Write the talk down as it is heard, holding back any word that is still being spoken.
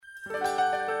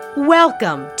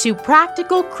Welcome to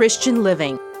Practical Christian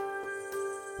Living.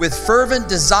 With fervent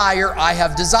desire, I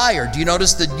have desired. Do you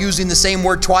notice that using the same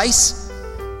word twice?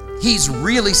 He's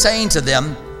really saying to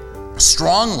them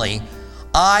strongly,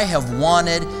 I have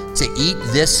wanted to eat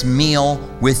this meal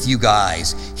with you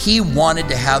guys. He wanted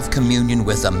to have communion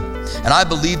with them. And I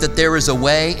believe that there is a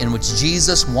way in which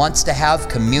Jesus wants to have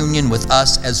communion with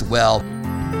us as well.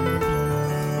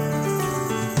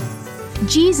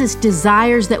 Jesus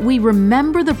desires that we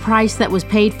remember the price that was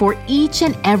paid for each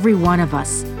and every one of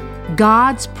us.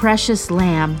 God's precious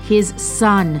Lamb, His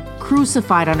Son,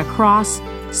 crucified on a cross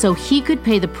so He could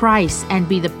pay the price and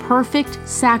be the perfect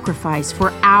sacrifice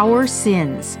for our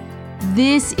sins.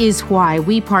 This is why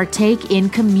we partake in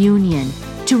communion,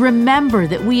 to remember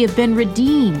that we have been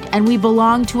redeemed and we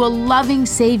belong to a loving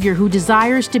Savior who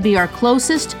desires to be our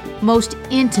closest, most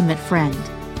intimate friend.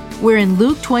 We're in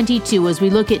Luke 22 as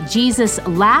we look at Jesus'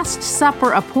 Last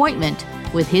Supper appointment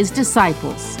with His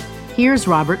disciples. Here's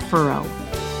Robert Furrow.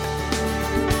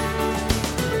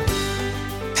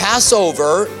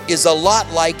 Passover is a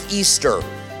lot like Easter.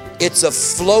 It's a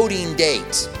floating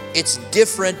date. It's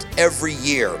different every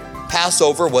year.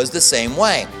 Passover was the same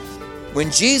way. When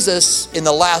Jesus, in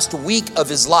the last week of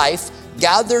His life,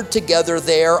 gathered together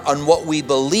there on what we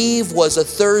believe was a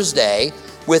Thursday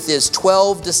with His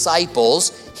 12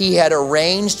 disciples, He had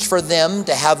arranged for them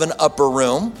to have an upper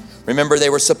room. Remember, they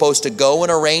were supposed to go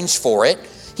and arrange for it.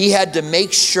 He had to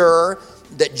make sure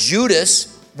that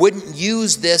Judas wouldn't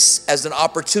use this as an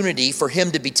opportunity for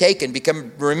him to be taken. Because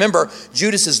remember,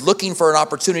 Judas is looking for an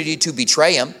opportunity to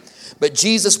betray him. But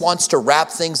Jesus wants to wrap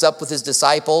things up with His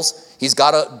disciples. He's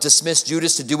got to dismiss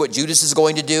Judas to do what Judas is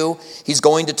going to do. He's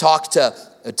going to talk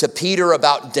to Peter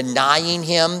about denying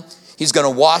him. He's going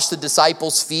to wash the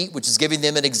disciples' feet, which is giving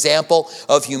them an example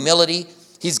of humility.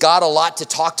 He's got a lot to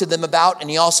talk to them about,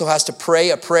 and he also has to pray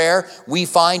a prayer we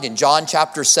find in John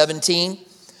chapter 17.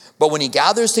 But when he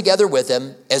gathers together with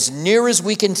them, as near as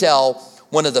we can tell,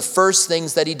 one of the first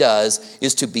things that he does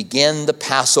is to begin the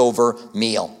Passover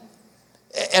meal.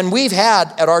 And we've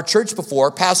had at our church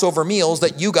before Passover meals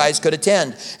that you guys could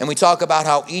attend. And we talk about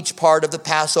how each part of the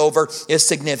Passover is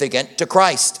significant to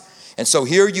Christ. And so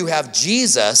here you have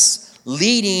Jesus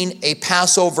leading a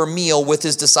Passover meal with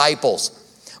His disciples.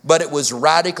 But it was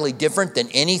radically different than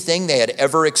anything they had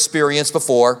ever experienced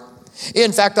before.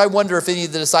 In fact, I wonder if any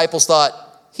of the disciples thought,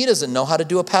 he doesn't know how to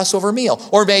do a Passover meal.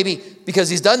 Or maybe because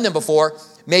he's done them before,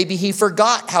 maybe he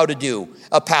forgot how to do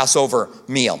a Passover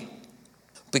meal.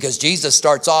 Because Jesus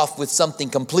starts off with something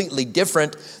completely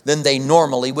different than they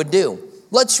normally would do.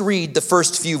 Let's read the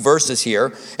first few verses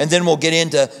here, and then we'll get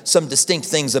into some distinct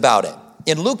things about it.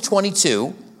 In Luke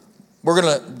 22, we're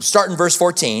going to start in verse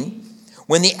 14.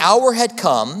 When the hour had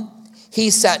come, He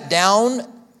sat down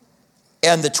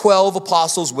and the 12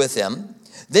 apostles with Him.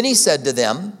 Then He said to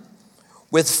them,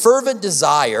 with fervent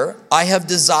desire, I have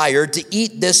desired to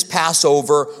eat this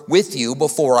Passover with you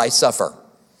before I suffer.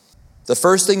 The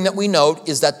first thing that we note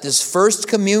is that this first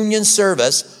communion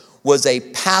service was a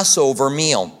Passover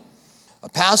meal. A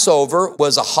Passover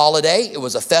was a holiday. It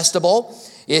was a festival.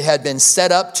 It had been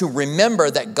set up to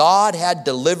remember that God had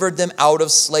delivered them out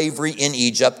of slavery in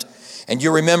Egypt. And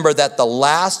you remember that the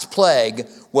last plague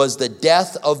was the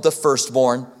death of the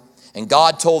firstborn. And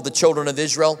God told the children of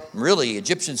Israel, really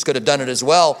Egyptians could have done it as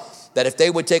well, that if they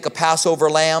would take a Passover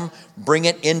lamb, bring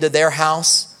it into their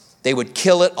house, they would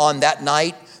kill it on that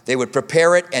night, they would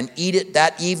prepare it and eat it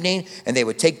that evening, and they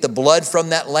would take the blood from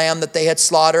that lamb that they had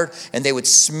slaughtered, and they would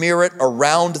smear it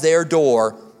around their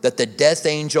door that the death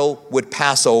angel would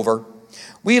pass over.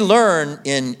 We learn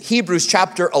in Hebrews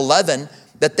chapter 11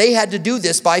 that they had to do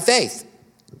this by faith.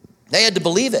 They had to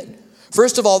believe it.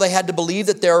 First of all, they had to believe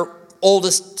that their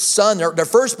oldest son, their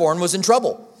firstborn, was in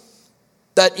trouble.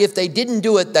 That if they didn't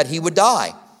do it, that he would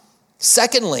die.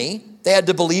 Secondly, they had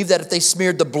to believe that if they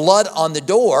smeared the blood on the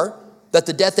door, that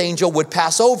the death angel would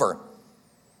pass over.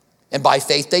 And by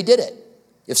faith, they did it.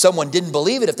 If someone didn't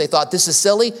believe it, if they thought this is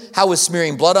silly, how is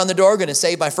smearing blood on the door going to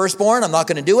save my firstborn? I'm not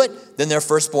going to do it. Then their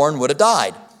firstborn would have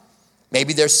died.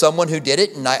 Maybe there's someone who did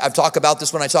it, and I've talked about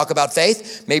this when I talk about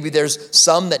faith. Maybe there's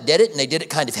some that did it, and they did it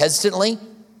kind of hesitantly.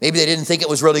 Maybe they didn't think it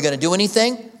was really going to do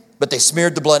anything, but they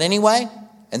smeared the blood anyway,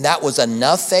 and that was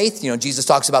enough faith. You know, Jesus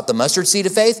talks about the mustard seed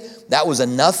of faith. That was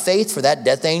enough faith for that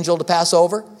death angel to pass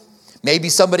over. Maybe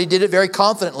somebody did it very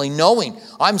confidently, knowing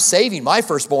I'm saving my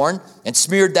firstborn, and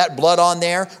smeared that blood on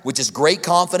there, which is great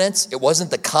confidence. It wasn't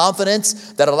the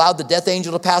confidence that allowed the death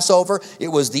angel to pass over. It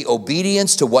was the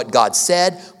obedience to what God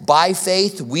said. By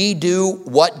faith, we do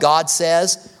what God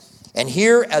says. And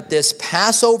here at this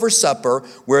Passover supper,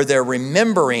 where they're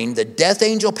remembering the death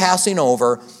angel passing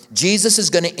over, Jesus is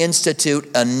going to institute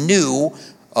a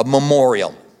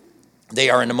memorial. They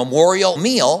are in a memorial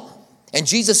meal, and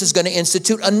Jesus is going to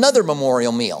institute another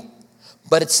memorial meal.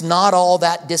 But it's not all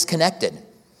that disconnected,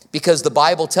 because the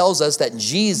Bible tells us that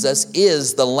Jesus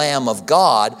is the Lamb of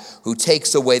God who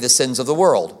takes away the sins of the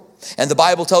world. And the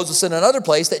Bible tells us in another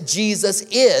place that Jesus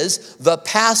is the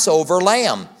Passover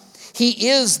Lamb. He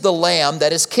is the lamb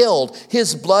that is killed.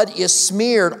 His blood is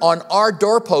smeared on our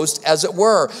doorpost, as it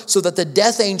were, so that the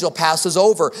death angel passes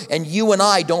over and you and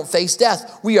I don't face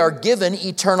death. We are given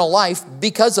eternal life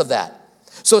because of that.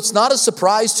 So it's not a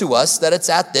surprise to us that it's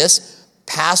at this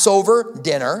Passover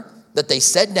dinner that they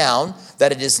set down,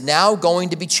 that it is now going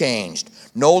to be changed.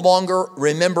 No longer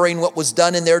remembering what was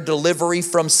done in their delivery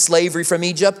from slavery from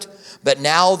Egypt, but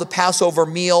now the Passover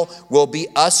meal will be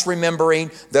us remembering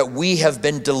that we have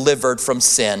been delivered from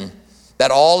sin.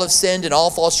 That all have sinned and all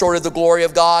fall short of the glory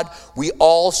of God. We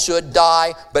all should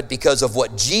die, but because of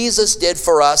what Jesus did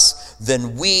for us,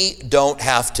 then we don't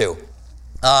have to.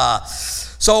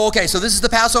 So this is the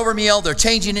Passover meal. They're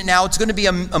changing it now. It's going to be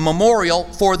a memorial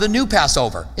for the new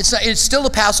Passover. It's still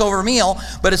a Passover meal,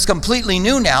 but it's completely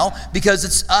new now because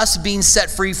it's us being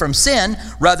set free from sin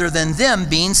rather than them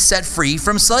being set free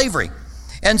from slavery.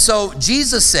 And so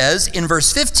Jesus says in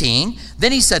verse 15,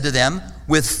 then he said to them,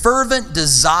 with fervent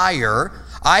desire,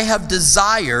 I have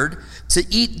desired to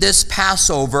eat this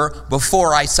Passover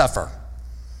before I suffer.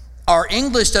 Our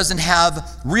English doesn't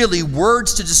have really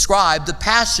words to describe the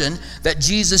passion that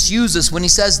Jesus uses when he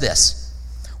says this.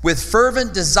 With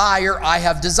fervent desire, I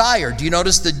have desired. Do you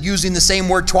notice that using the same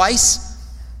word twice?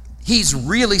 He's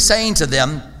really saying to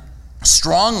them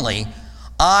strongly,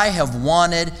 I have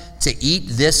wanted to eat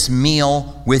this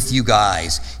meal with you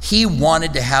guys. He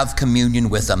wanted to have communion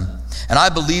with them. And I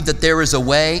believe that there is a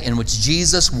way in which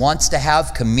Jesus wants to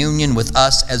have communion with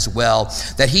us as well,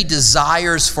 that he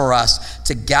desires for us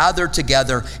to gather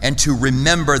together and to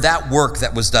remember that work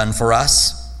that was done for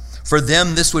us. For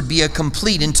them, this would be a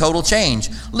complete and total change.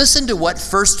 Listen to what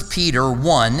 1 Peter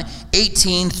 1,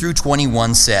 18 through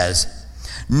 21 says.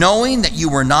 Knowing that you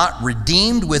were not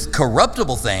redeemed with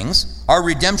corruptible things, our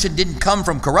redemption didn't come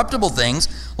from corruptible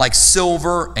things like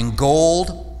silver and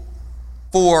gold,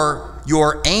 for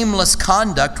your aimless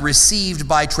conduct received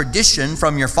by tradition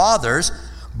from your fathers,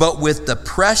 but with the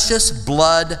precious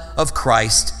blood of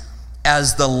Christ,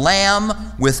 as the Lamb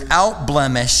without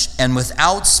blemish and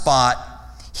without spot.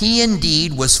 He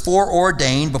indeed was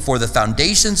foreordained before the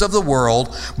foundations of the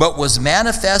world, but was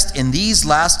manifest in these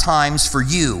last times for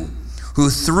you, who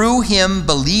through him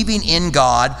believing in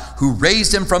God, who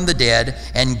raised him from the dead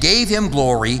and gave him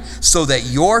glory, so that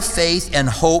your faith and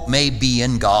hope may be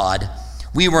in God.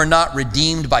 We were not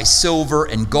redeemed by silver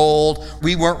and gold.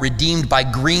 We weren't redeemed by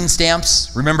green stamps.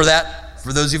 Remember that?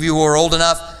 For those of you who are old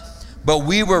enough. But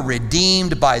we were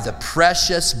redeemed by the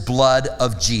precious blood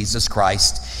of Jesus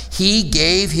Christ. He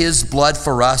gave his blood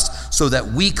for us so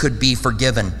that we could be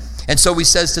forgiven. And so he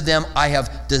says to them, I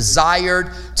have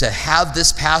desired to have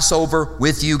this Passover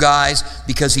with you guys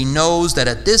because he knows that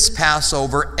at this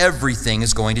Passover, everything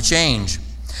is going to change.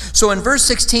 So in verse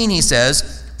 16, he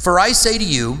says, for I say to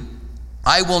you,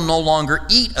 I will no longer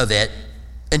eat of it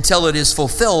until it is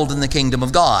fulfilled in the kingdom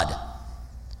of God.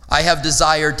 I have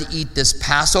desired to eat this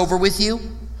Passover with you.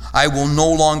 I will no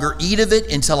longer eat of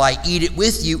it until I eat it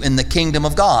with you in the kingdom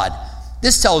of God.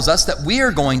 This tells us that we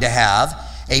are going to have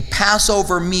a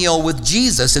Passover meal with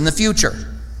Jesus in the future.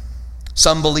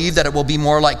 Some believe that it will be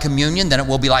more like communion than it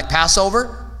will be like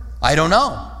Passover. I don't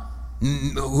know.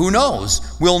 Who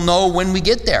knows? We'll know when we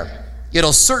get there.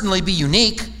 It'll certainly be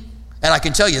unique. And I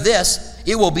can tell you this,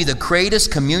 it will be the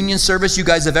greatest communion service you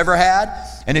guys have ever had.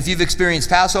 And if you've experienced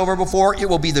Passover before, it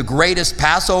will be the greatest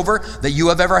Passover that you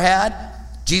have ever had.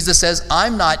 Jesus says,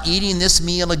 I'm not eating this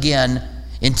meal again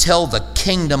until the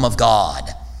kingdom of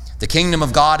God. The kingdom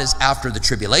of God is after the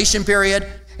tribulation period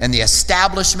and the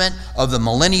establishment of the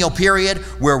millennial period,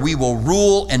 where we will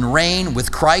rule and reign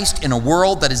with Christ in a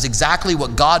world that is exactly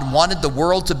what God wanted the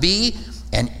world to be.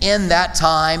 And in that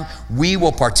time, we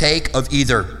will partake of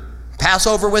either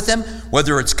Passover with him,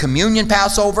 whether it's communion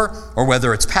Passover or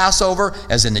whether it's Passover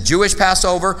as in the Jewish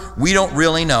Passover, we don't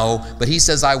really know. But he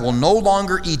says, I will no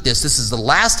longer eat this. This is the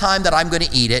last time that I'm going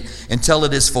to eat it until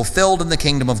it is fulfilled in the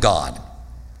kingdom of God.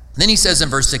 Then he says in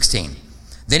verse 16,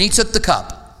 then he took the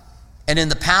cup, and in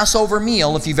the Passover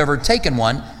meal, if you've ever taken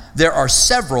one, there are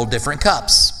several different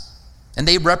cups, and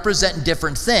they represent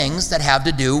different things that have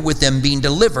to do with them being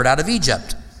delivered out of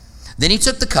Egypt. Then he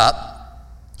took the cup,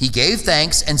 he gave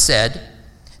thanks and said,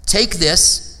 take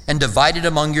this and divide it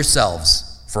among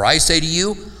yourselves. For I say to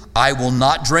you, I will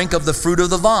not drink of the fruit of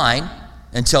the vine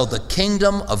until the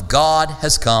kingdom of God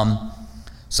has come.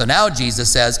 So now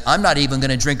Jesus says, I'm not even going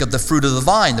to drink of the fruit of the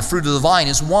vine. The fruit of the vine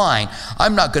is wine.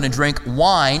 I'm not going to drink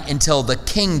wine until the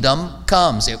kingdom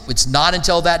comes. It's not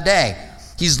until that day.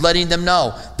 He's letting them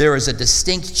know there is a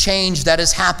distinct change that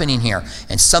is happening here,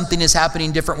 and something is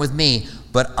happening different with me,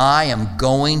 but I am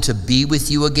going to be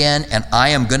with you again, and I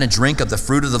am going to drink of the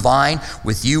fruit of the vine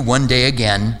with you one day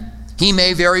again. He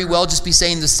may very well just be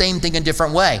saying the same thing in a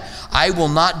different way. I will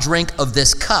not drink of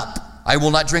this cup. I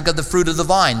will not drink of the fruit of the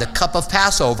vine, the cup of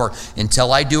Passover,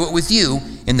 until I do it with you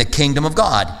in the kingdom of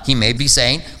God. He may be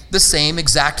saying the same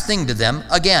exact thing to them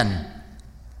again.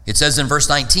 It says in verse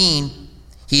 19,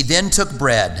 he then took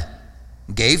bread,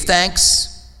 gave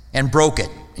thanks, and broke it,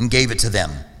 and gave it to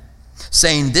them,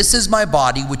 saying, this is my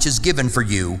body which is given for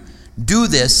you. Do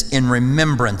this in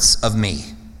remembrance of me.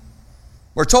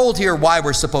 We're told here why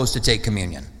we're supposed to take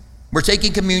communion. We're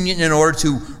taking communion in order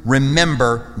to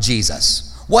remember Jesus.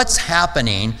 What's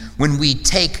happening when we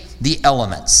take the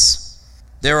elements?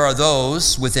 There are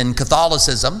those within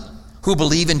Catholicism who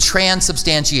believe in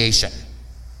transubstantiation.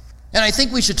 And I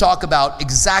think we should talk about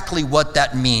exactly what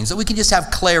that means, so we can just have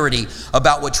clarity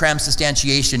about what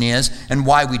transubstantiation is and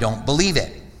why we don't believe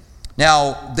it.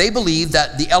 Now, they believe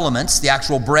that the elements, the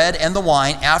actual bread and the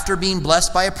wine, after being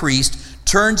blessed by a priest,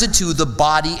 turns into the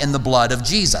body and the blood of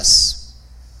Jesus.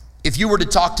 If you were to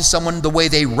talk to someone the way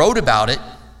they wrote about it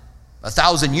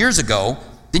 1,000 years ago,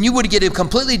 then you would get a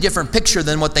completely different picture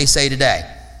than what they say today.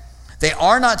 They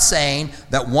are not saying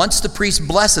that once the priest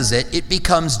blesses it, it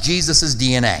becomes Jesus'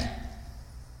 DNA.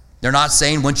 They're not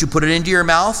saying once you put it into your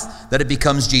mouth that it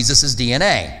becomes Jesus'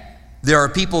 DNA. There are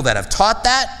people that have taught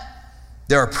that.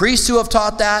 There are priests who have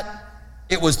taught that.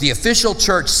 It was the official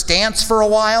church stance for a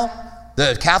while.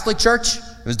 The Catholic Church,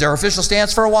 it was their official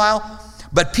stance for a while.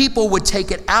 But people would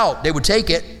take it out. They would take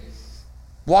it,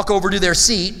 walk over to their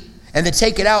seat, and then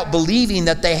take it out believing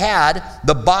that they had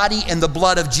the body and the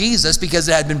blood of Jesus because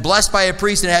it had been blessed by a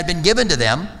priest and it had been given to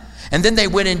them. And then they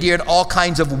went and did all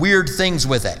kinds of weird things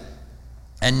with it.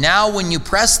 And now when you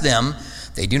press them,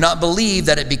 they do not believe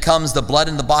that it becomes the blood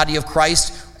and the body of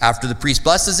Christ after the priest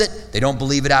blesses it. They don't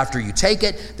believe it after you take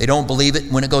it. They don't believe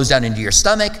it when it goes down into your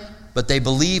stomach. But they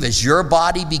believe as your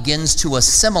body begins to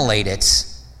assimilate it,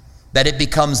 that it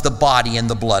becomes the body and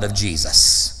the blood of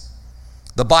Jesus.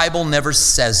 The Bible never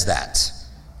says that.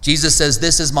 Jesus says,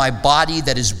 this is my body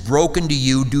that is broken to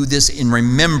you. Do this in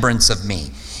remembrance of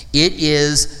me. It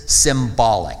is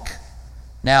symbolic.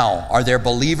 Now, are there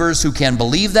believers who can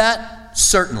believe that?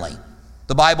 Certainly.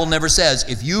 The Bible never says,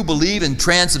 if you believe in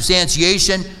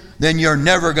transubstantiation, then you're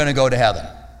never going to go to heaven.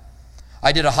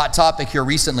 I did a hot topic here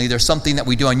recently. There's something that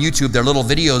we do on YouTube. There are little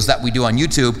videos that we do on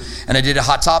YouTube. And I did a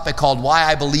hot topic called Why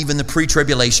I Believe in the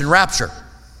Pre-Tribulation Rapture.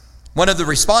 One of the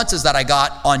responses that I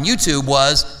got on YouTube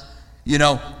was,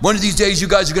 one of these days you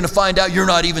guys are going to find out you're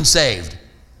not even saved.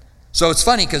 So it's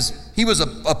funny because he was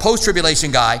a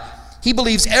post-tribulation guy. He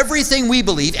believes everything we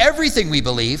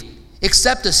believe,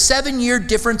 except a 7-year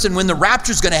difference in when the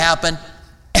rapture is going to happen.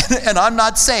 And I'm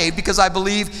not saved because I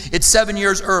believe it's 7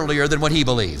 years earlier than what he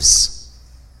believes.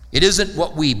 It isn't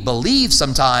what we believe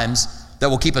sometimes that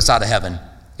will keep us out of heaven.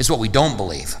 It's what we don't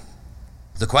believe.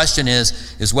 The question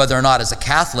is whether or not as a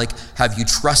Catholic, have you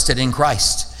trusted in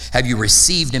Christ? Have you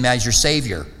received him as your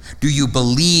Savior? Do you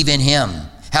believe in him?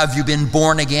 Have you been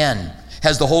born again?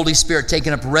 Has the Holy Spirit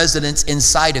taken up residence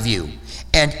inside of you?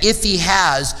 And if he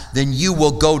has, then you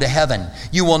will go to heaven.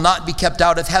 You will not be kept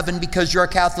out of heaven because you're a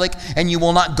Catholic, and you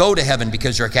will not go to heaven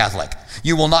because you're a Catholic.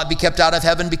 You will not be kept out of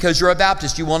heaven because you're a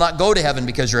Baptist. You will not go to heaven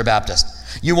because you're a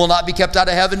Baptist. You will not be kept out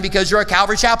of heaven because you're a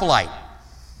Calvary Chapelite.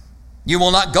 You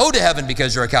will not go to heaven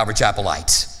because you're a Calvary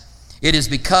Chapelite. It is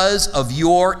because of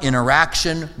your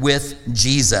interaction with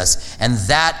Jesus, and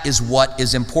that is what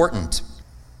is important.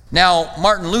 Now,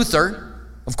 Martin Luther,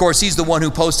 of course, he's the one who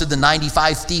posted the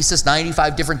 95 Thesis,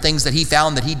 95 different things that he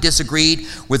found that he disagreed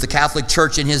with the Catholic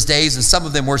Church in his days, and some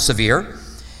of them were severe.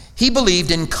 He believed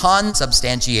in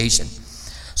consubstantiation.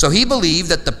 So he believed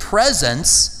that the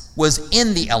presence was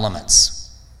in the elements,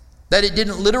 that it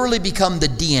didn't literally become the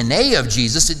DNA of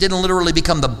Jesus, it didn't literally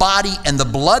become the body and the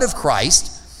blood of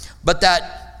Christ, but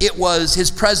that it was, his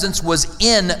presence was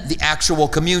in the actual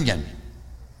communion.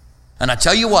 And I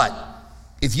tell you what,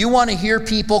 if you want to hear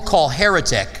people call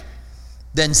heretic,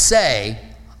 then say,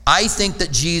 I think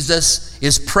that Jesus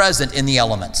is present in the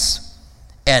elements.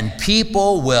 And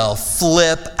people will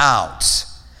flip out.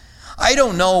 I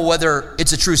don't know whether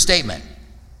it's a true statement.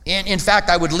 In fact,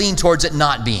 I would lean towards it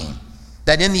not being.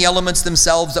 That in the elements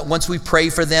themselves, that once we pray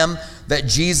for them, that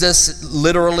Jesus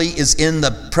literally is in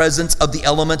the presence of the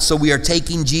elements. So we are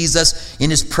taking Jesus in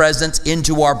his presence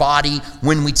into our body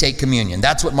when we take communion.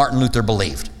 That's what Martin Luther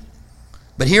believed.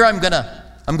 But here I'm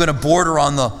gonna border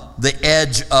on the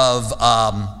edge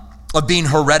of being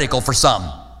heretical for some.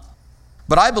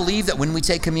 But I believe that when we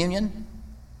take communion,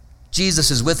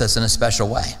 Jesus is with us in a special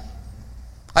way.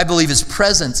 I believe his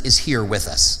presence is here with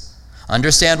us.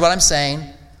 Understand what I'm saying?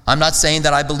 I'm not saying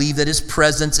that I believe that his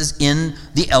presence is in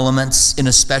the elements in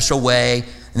a special way,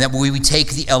 and that when we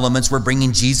take the elements, we're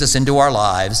bringing Jesus into our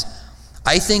lives.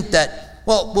 I think that,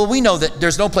 well, we know that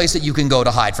there's no place that you can go to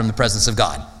hide from the presence of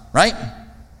God, right?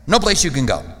 No place you can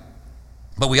go.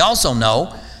 But we also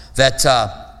know that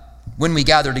when we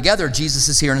gather together, Jesus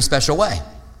is here in a special way.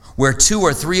 Where 2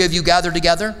 or 3 of you gather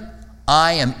together,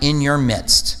 I am in your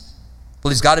midst. Well,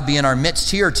 he's got to be in our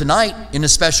midst here tonight in a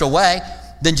special way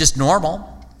than just normal.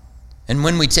 And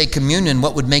when we take communion,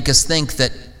 what would make us think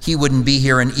that he wouldn't be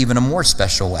here in even a more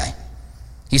special way?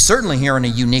 He's certainly here in a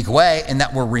unique way, in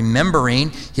that we're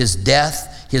remembering his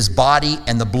death, his body,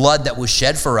 and the blood that was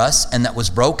shed for us and that was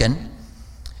broken.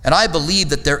 And I believe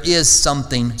that there is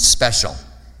something special.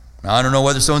 Now, I don't know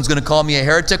whether someone's going to call me a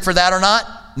heretic for that or not.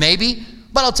 Maybe.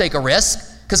 But I'll take a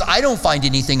risk, because I don't find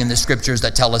anything in the scriptures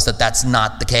that tell us that that's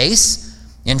not the case.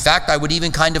 In fact, I would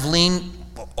even kind of lean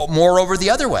more over the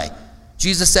other way.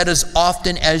 Jesus said, as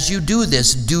often as you do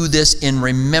this in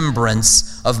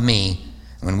remembrance of me.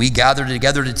 When we gather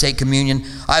together to take communion,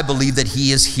 I believe that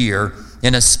he is here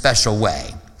in a special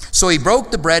way. So he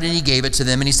broke the bread and he gave it to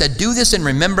them, and he said, do this in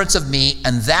remembrance of me.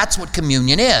 And that's what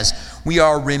communion is. We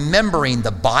are remembering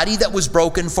the body that was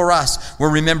broken for us.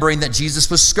 We're remembering that Jesus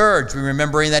was scourged. We're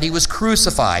remembering that he was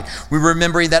crucified. We're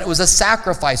remembering that it was a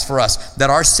sacrifice for us,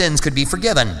 that our sins could be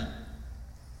forgiven.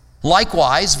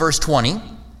 Likewise, verse 20,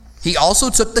 he also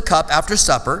took the cup after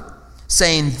supper,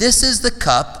 saying, this is the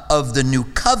cup of the new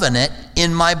covenant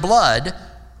in my blood,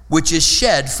 which is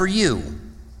shed for you.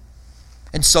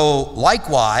 And so,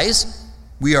 likewise,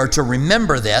 we are to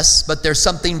remember this, but there's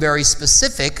something very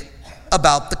specific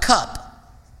about the cup.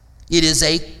 It is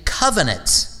a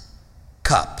covenant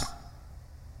cup.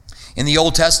 In the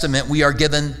Old Testament, we are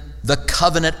given the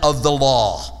covenant of the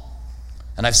law.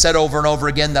 And I've said over and over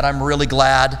again that I'm really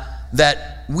glad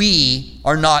that we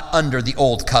are not under the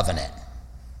old covenant.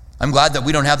 I'm glad that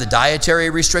we don't have the dietary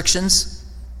restrictions,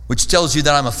 which tells you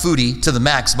that I'm a foodie to the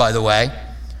max, by the way.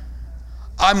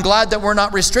 I'm glad that we're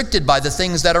not restricted by the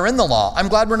things that are in the law. I'm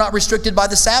glad we're not restricted by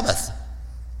the Sabbath.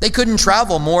 They couldn't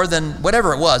travel more than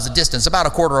whatever it was, the distance, about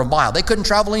 1/4 mile. They couldn't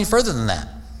travel any further than that.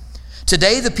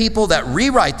 Today, the people that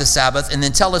rewrite the Sabbath and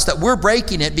then tell us that we're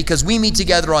breaking it because we meet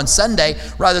together on Sunday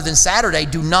rather than Saturday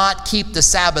do not keep the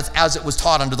Sabbath as it was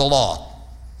taught under the law.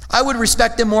 I would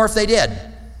respect them more if they did.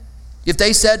 If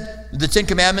they said, the 10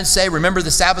 Commandments say, remember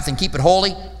the Sabbath and keep it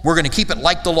holy, we're going to keep it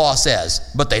like the law says.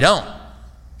 But they don't.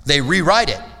 They rewrite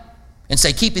it and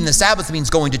say keeping the Sabbath means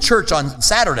going to church on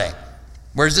Saturday.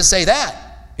 Where does it say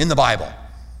that in the Bible?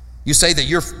 You say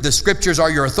that the scriptures are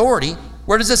your authority.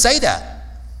 Where does it say that?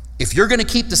 If you're going to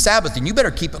keep the Sabbath, then you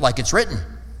better keep it like it's written.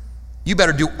 You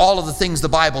better do all of the things the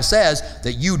Bible says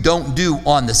that you don't do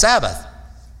on the Sabbath.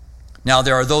 Now,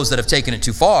 there are those that have taken it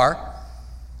too far.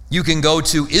 You can go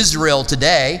to Israel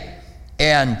today,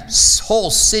 and whole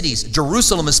cities,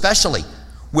 Jerusalem especially,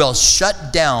 will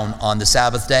shut down on the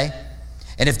Sabbath day.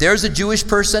 And if there's a Jewish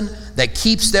person that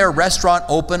keeps their restaurant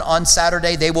open on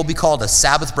Saturday, they will be called a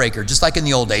Sabbath breaker, just like in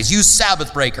the old days. You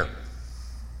Sabbath breaker.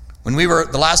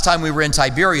 The last time we were in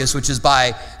Tiberias, which is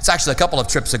it's actually a couple of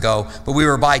trips ago, but we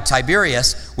were by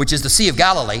Tiberias, which is the Sea of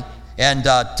Galilee, and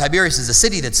Tiberias is a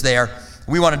city that's there.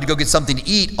 We wanted to go get something to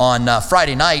eat on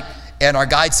Friday night, and our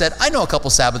guide said, I know a couple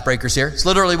Sabbath breakers here. It's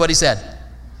literally what he said.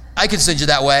 I could send you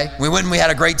that way. We went and we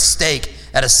had a great steak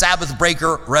at a Sabbath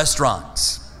breaker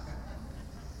restaurant.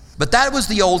 But that was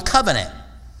the old covenant.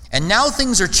 And now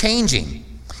things are changing.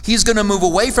 He's going to move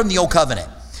away from the old covenant.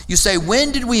 You say,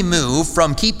 when did we move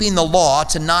from keeping the law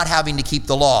to not having to keep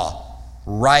the law?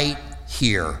 Right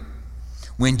here.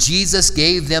 When Jesus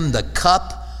gave them the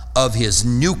cup of his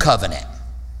new covenant.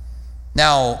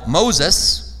 Now,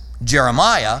 Moses,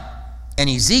 Jeremiah, and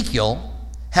Ezekiel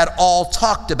had all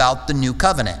talked about the new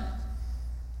covenant.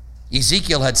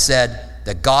 Ezekiel had said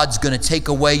that God's going to take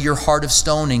away your heart of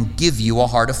stone and give you a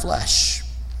heart of flesh.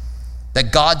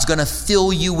 That God's going to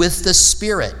fill you with the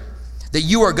Spirit. That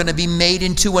you are going to be made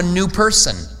into a new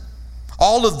person.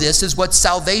 All of this is what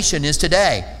salvation is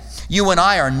today. You and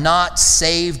I are not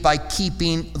saved by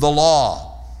keeping the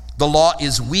law. The law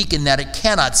is weak in that it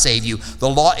cannot save you. The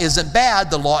law isn't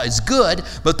bad, the law is good,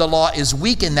 but the law is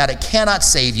weak in that it cannot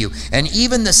save you. And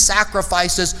even the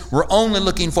sacrifices were only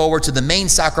looking forward to the main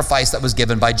sacrifice that was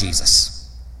given by Jesus.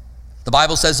 The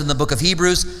Bible says in the book of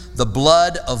Hebrews, the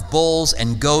blood of bulls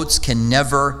and goats can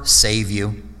never save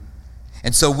you.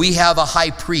 And so we have a high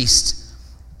priest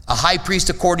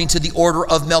according to the order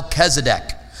of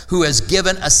Melchizedek, who has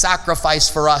given a sacrifice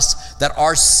for us that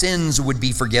our sins would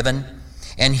be forgiven.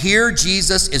 And here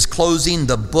Jesus is closing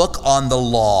the book on the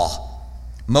law.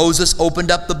 Moses opened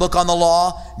up the book on the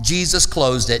law. Jesus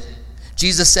closed it.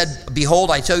 Jesus said, behold,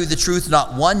 I tell you the truth,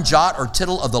 not one jot or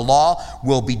tittle of the law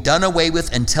will be done away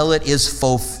with until it is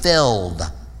fulfilled.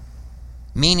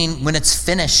 Meaning when it's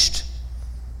finished.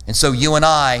 And so you and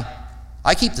I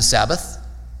keep the Sabbath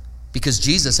because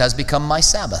Jesus has become my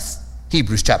Sabbath.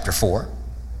 Hebrews chapter 4.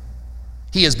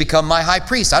 He has become my high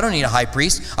priest. I don't need a high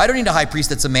priest. I don't need a high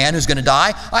priest that's a man who's going to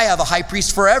die. I have a high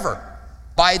priest forever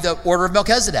by the order of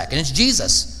Melchizedek, and it's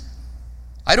Jesus.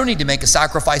 I don't need to make a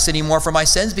sacrifice anymore for my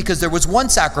sins because there was one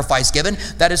sacrifice given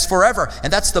that is forever,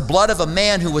 and that's the blood of a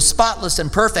man who was spotless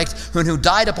and perfect and who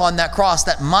died upon that cross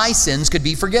that my sins could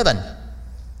be forgiven.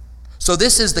 So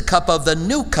this is the cup of the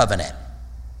new covenant.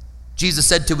 Jesus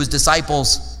said to his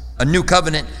disciples, a new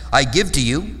covenant I give to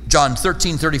you. John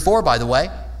 13:34, by the way.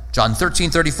 John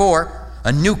 13:34,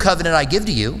 a new covenant I give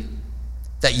to you,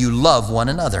 that you love one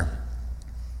another.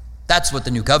 That's what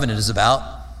the new covenant is about.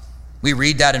 We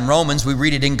read that in Romans, we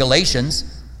read it in Galatians,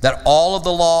 that all of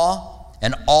the law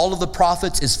and all of the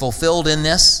prophets is fulfilled in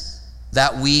this,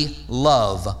 that we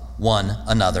love one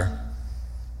another.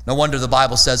 No wonder the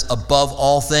Bible says, above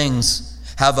all things,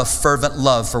 have a fervent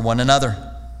love for one another.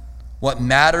 What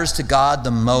matters to God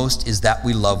the most is that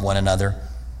we love one another.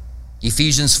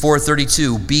 Ephesians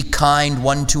 4:32, be kind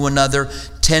one to another,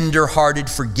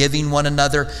 tender-hearted, forgiving one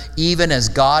another, even as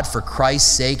God for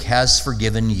Christ's sake has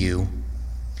forgiven you.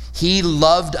 He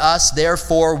loved us,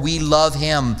 therefore we love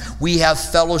him. We have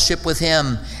fellowship with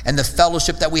him, and the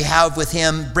fellowship that we have with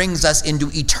him brings us into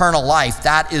eternal life.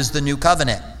 That is the new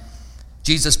covenant.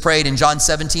 Jesus prayed in John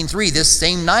 17:3 this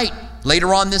same night,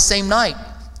 later on this same night,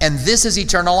 and this is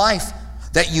eternal life,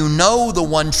 that you know the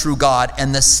one true God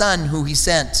and the Son who he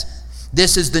sent.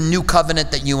 This is the new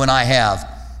covenant that you and I have,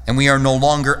 and we are no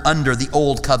longer under the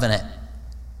old covenant.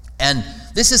 And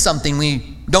this is something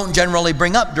we don't generally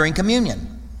bring up during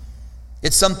communion.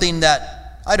 It's something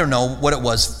that, I don't know what it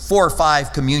was, 4 or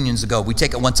 5 communions ago. We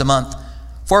take it once a month.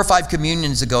 4 or 5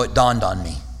 communions ago, it dawned on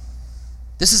me.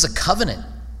 This is a covenant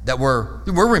that we're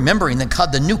remembering,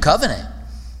 the new covenant.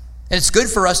 And it's good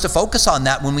for us to focus on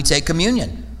that when we take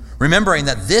communion, remembering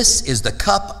that this is the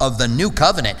cup of the new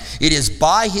covenant. It is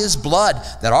by his blood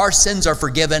that our sins are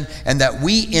forgiven and that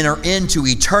we enter into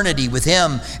eternity with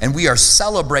him, and we are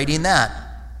celebrating that.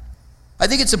 I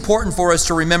think it's important for us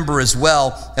to remember as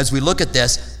well, as we look at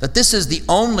this, that this is the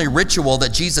only ritual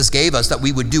that Jesus gave us that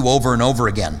we would do over and over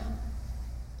again.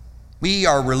 We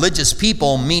are religious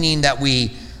people, meaning that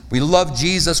we love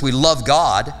Jesus, we love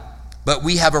God, but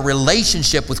we have a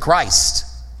relationship with Christ.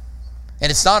 And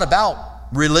it's not about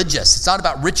religious, it's not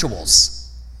about rituals.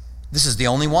 This is the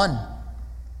only one.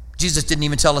 Jesus didn't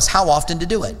even tell us how often to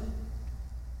do it.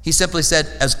 He simply said,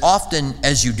 as often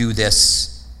as you do this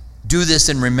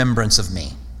in remembrance of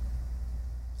me.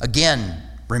 Again,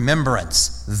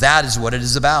 remembrance, that is what it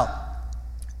is about.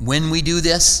 When we do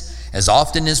this, as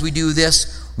often as we do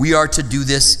this, we are to do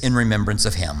this in remembrance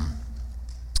of him.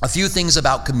 A few things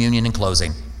about communion in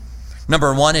closing.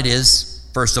 Number one, it is,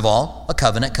 first of all, a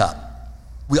covenant cup.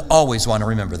 We always want to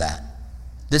remember that.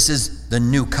 This is the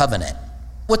new covenant.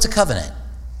 What's a covenant?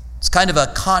 It's kind of a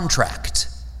contract.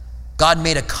 God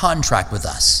made a contract with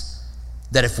us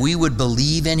that if we would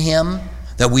believe in him,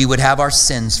 that we would have our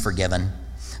sins forgiven.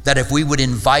 That if we would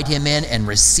invite him in and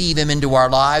receive him into our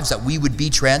lives, that we would be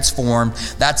transformed.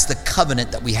 That's the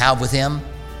covenant that we have with him.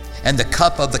 And the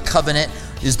cup of the covenant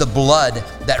is the blood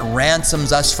that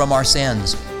ransoms us from our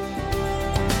sins.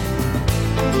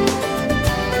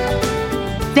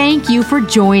 Thank you for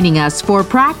joining us for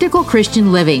Practical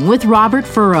Christian Living with Robert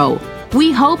Furrow.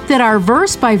 We hope that our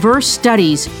verse-by-verse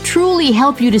studies truly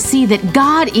help you to see that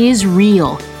God is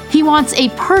real. He wants a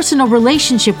personal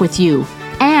relationship with you,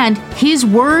 and his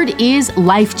word is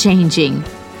life-changing.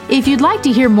 If you'd like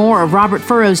to hear more of Robert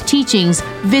Furrow's teachings,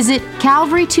 visit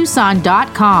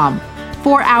calvarytucson.com.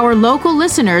 For our local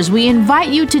listeners, we invite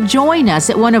you to join us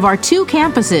at one of our 2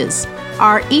 campuses.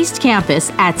 Our East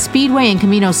Campus at Speedway in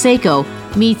Camino Seco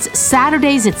meets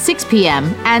Saturdays at 6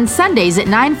 p.m. and Sundays at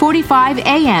 9:45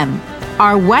 a.m.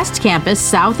 Our West Campus,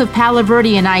 south of Palo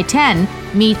Verde and I-10,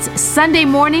 meets Sunday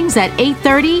mornings at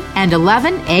 8:30 and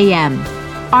 11 a.m.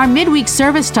 Our midweek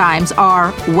service times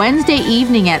are Wednesday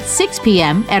evening at 6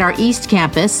 p.m. at our East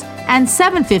Campus and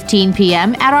 7:15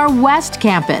 p.m. at our West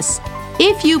Campus.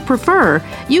 If you prefer,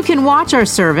 you can watch our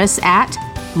service at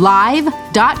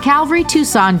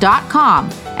live.calvarytucson.com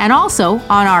and also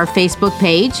on our Facebook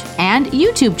page and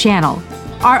YouTube channel.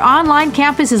 Our online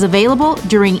campus is available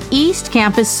during East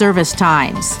Campus service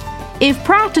times. If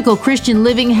Practical Christian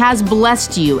Living has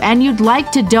blessed you and you'd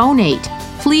like to donate,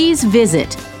 please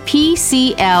visit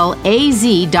PCLAZ.org.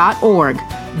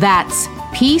 That's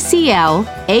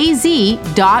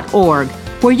PCLAZ.org,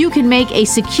 where you can make a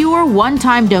secure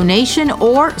one-time donation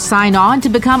or sign on to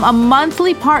become a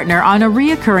monthly partner on a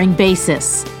reoccurring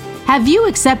basis. Have you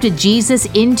accepted Jesus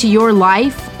into your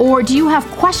life, or do you have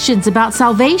questions about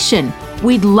salvation?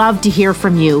 We'd love to hear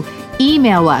from you.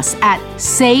 Email us at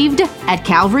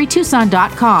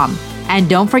saved@calvarytucson.com. And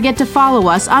don't forget to follow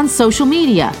us on social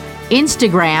media,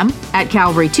 Instagram at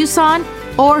Calvary Tucson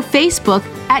or Facebook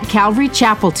at Calvary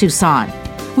Chapel Tucson.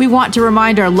 We want to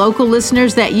remind our local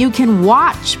listeners that you can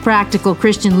watch Practical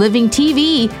Christian Living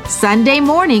TV Sunday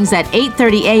mornings at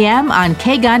 8:30 a.m. on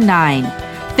KGUN 9.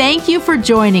 Thank you for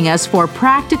joining us for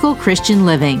Practical Christian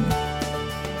Living.